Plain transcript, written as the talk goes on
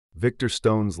Victor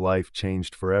Stone's life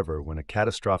changed forever when a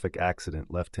catastrophic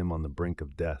accident left him on the brink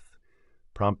of death,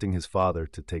 prompting his father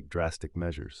to take drastic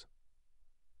measures.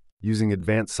 Using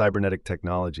advanced cybernetic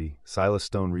technology, Silas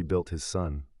Stone rebuilt his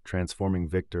son, transforming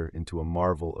Victor into a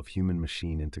marvel of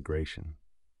human-machine integration.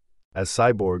 As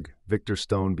Cyborg, Victor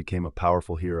Stone became a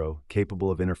powerful hero, capable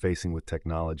of interfacing with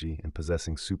technology and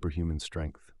possessing superhuman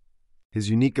strength. His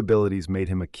unique abilities made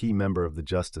him a key member of the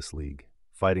Justice League,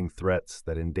 fighting threats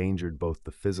that endangered both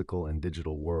the physical and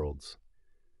digital worlds.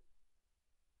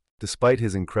 Despite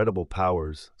his incredible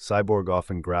powers, Cyborg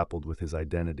often grappled with his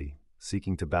identity,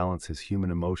 seeking to balance his human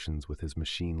emotions with his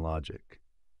machine logic.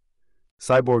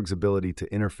 Cyborg's ability to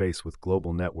interface with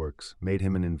global networks made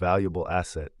him an invaluable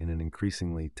asset in an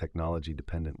increasingly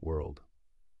technology-dependent world.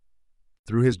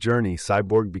 Through his journey,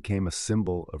 Cyborg became a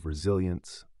symbol of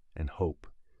resilience and hope,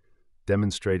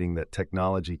 demonstrating that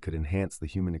technology could enhance the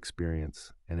human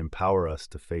experience and empower us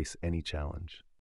to face any challenge.